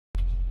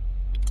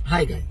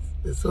Hi guys,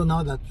 so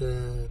now that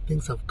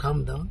things have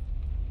calmed down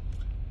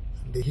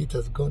and the heat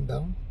has gone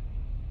down,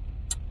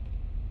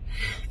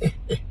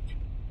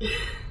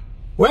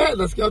 well,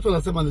 nasikia watu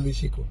wanasema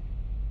nilishikwa.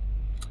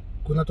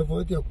 Kuna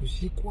tofauti ya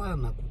kushikwa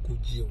na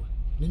kukujiwa.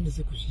 Mimi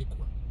si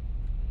kushikwa,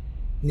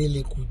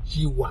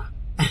 nilikujiwa.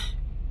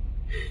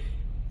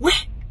 We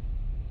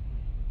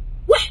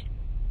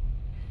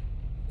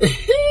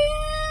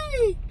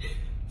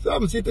So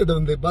I'm seated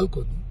on the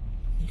balcony.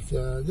 It's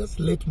just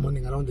late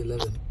morning, around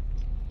 11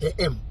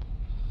 a.m.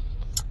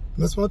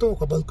 I'm on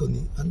the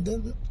balcony, and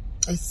then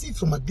I see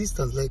from a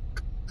distance,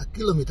 like a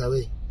kilometer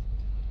away.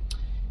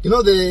 You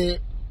know, the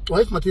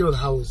wife material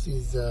house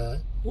is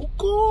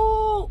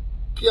uko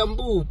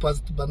Kiambu,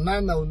 past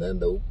Banana,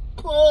 unaenda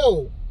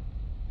uko.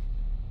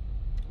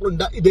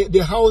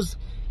 The house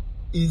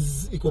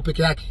is iko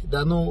peke yake. There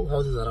are no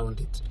houses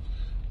around it.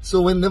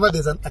 So whenever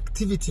there's an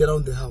activity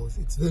around the house,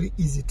 it's very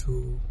easy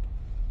to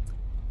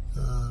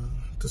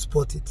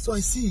spot it. So I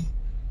see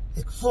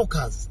like 4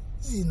 cars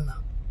zina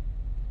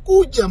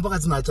kuja mpaka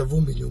zinaacha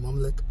vumbi nyuma.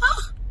 I'm like,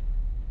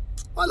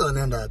 wale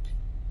wanaenda wapi?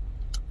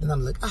 Then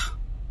I'm like,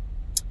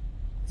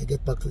 I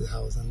get back to the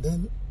house, and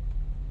then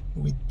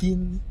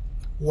within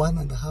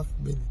 1.5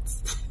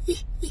 minutes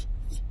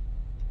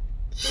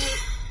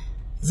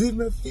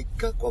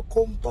zimefika kwa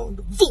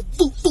compound,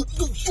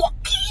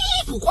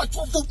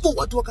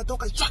 watu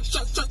wakatoka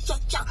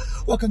sha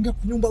wakaingia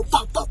kwa nyumba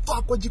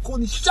kwa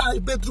jikoni,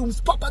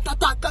 bedrooms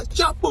papatataka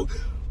chapo.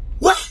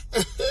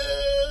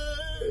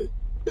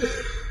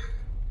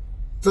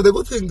 So the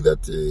good thing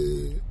that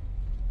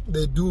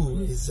they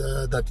do is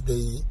that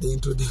they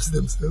introduce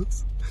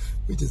themselves,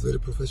 which is very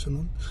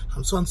professional.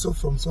 I'm so and so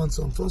from so and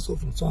so, I'm so and so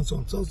from so and so,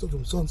 I'm so and so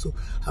from so and so,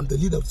 I'm the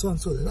leader of so and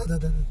so.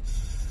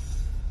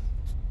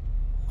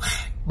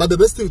 But the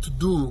best thing to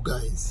do,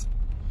 guys,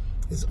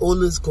 is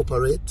always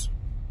cooperate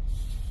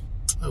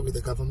with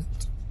the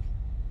government.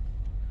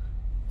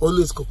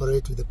 Always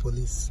cooperate with the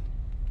police.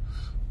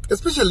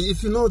 Especially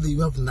if you know that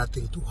you have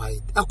nothing to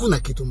hide. Hakuna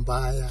kitu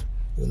mbaya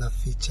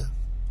unaficha.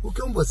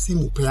 Ukiomba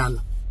simu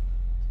peana.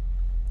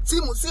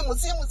 Simu.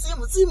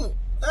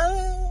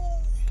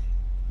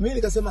 Mimi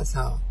nikasema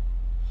sawa.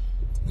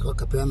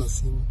 Nikapeana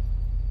simu.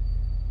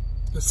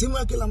 Simu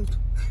ya kila mtu.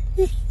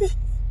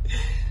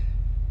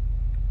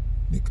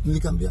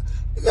 Nikamwambia,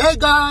 hey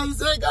guys,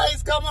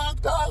 come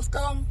out, girls,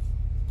 come.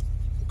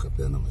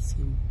 Nikapeana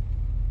masimu.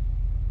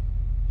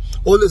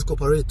 Always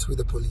cooperate with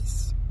the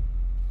police.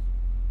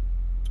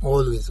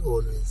 Always.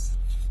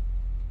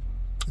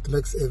 It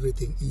makes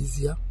everything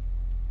easier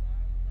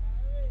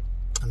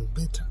and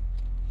better.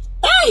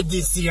 Hey,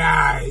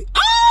 DCI!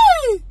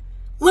 Hey!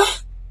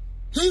 What?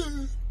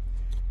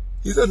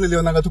 He said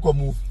nilionanga tu kwa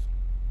movie.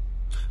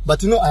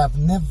 But you know, I have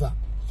never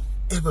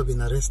ever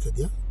been arrested,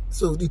 yeah?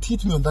 So it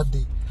hit me on that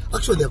day.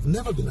 Actually, I've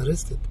never been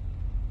arrested.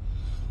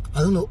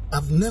 I don't know.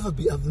 I've never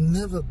been on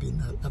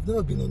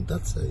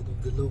that side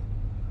of the law.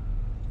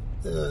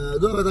 I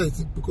don't know whether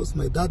it's because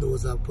my dad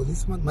was a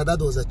policeman. My dad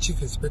was a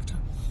chief inspector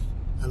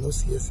and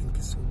OCS in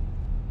Kisumu.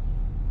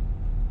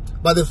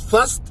 But the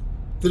first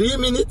 3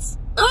 minutes,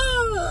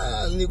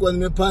 nilikuwa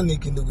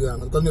nimepanic ndugu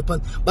yangu.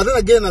 But then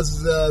again,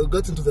 as we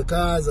got into the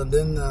cars and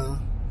then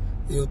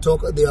you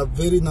talk, they are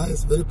very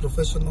nice, very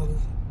professional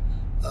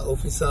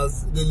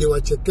officers.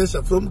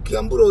 Niliwachekesha from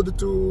Kiambu Road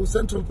to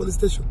Central Police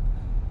Station.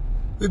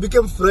 We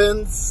became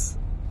friends.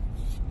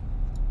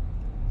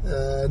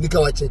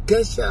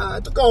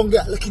 Nikawachekesha,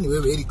 tukaongea, lakini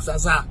wewe Eric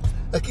sasa,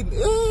 lakini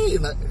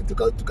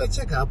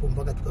tukacheka hapo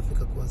mpaka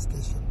tukafika kwa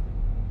station.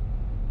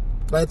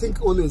 But I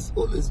think always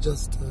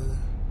just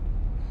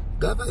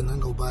gava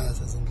inanga ubaya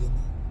saa zingine.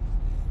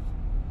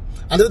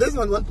 And there's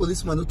one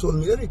policeman who told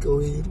me, Eric,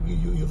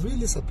 you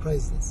really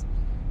surprised us.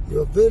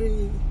 You are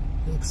very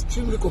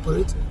extremely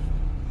cooperative.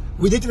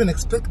 We didn't even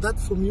expect that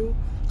from you.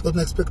 We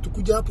didn't expect to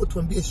kuja hapo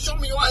tuambie, show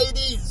me your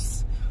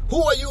IDs.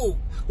 Who are you?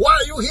 Why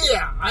are you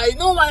here? I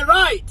know my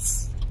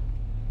rights.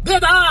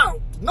 Get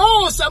out.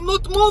 No, I'm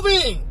not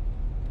moving.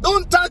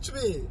 Don't touch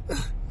me.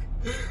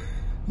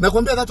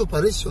 Nakwambia, that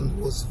operation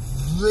was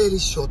very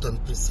short and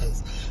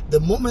precise. The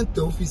moment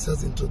the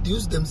officers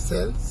introduced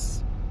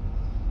themselves,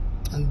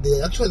 and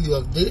they actually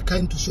were very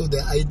kind to show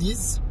their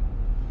IDs.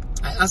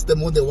 I asked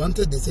them what they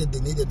wanted. They said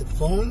they needed the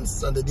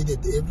phones and they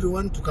needed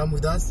everyone to come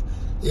with us.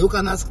 You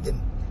can ask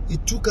them.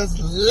 It took us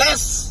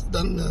less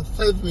than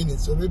 5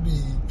 minutes, or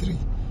maybe 3.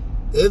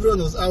 Everyone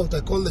was out. I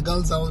called the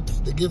girls out.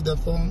 They gave their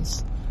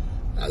phones.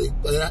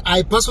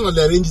 I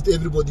personally arranged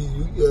everybody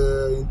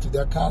into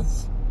their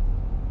cars.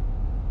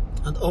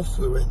 And off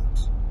we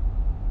went.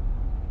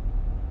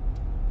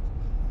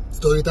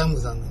 Story time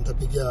was on.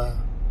 Nitapigia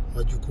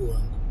wajukuu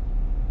wangu.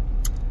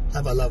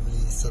 Have a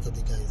lovely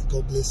Saturday, guys.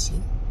 God bless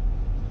you.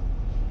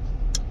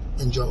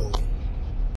 Enjoy.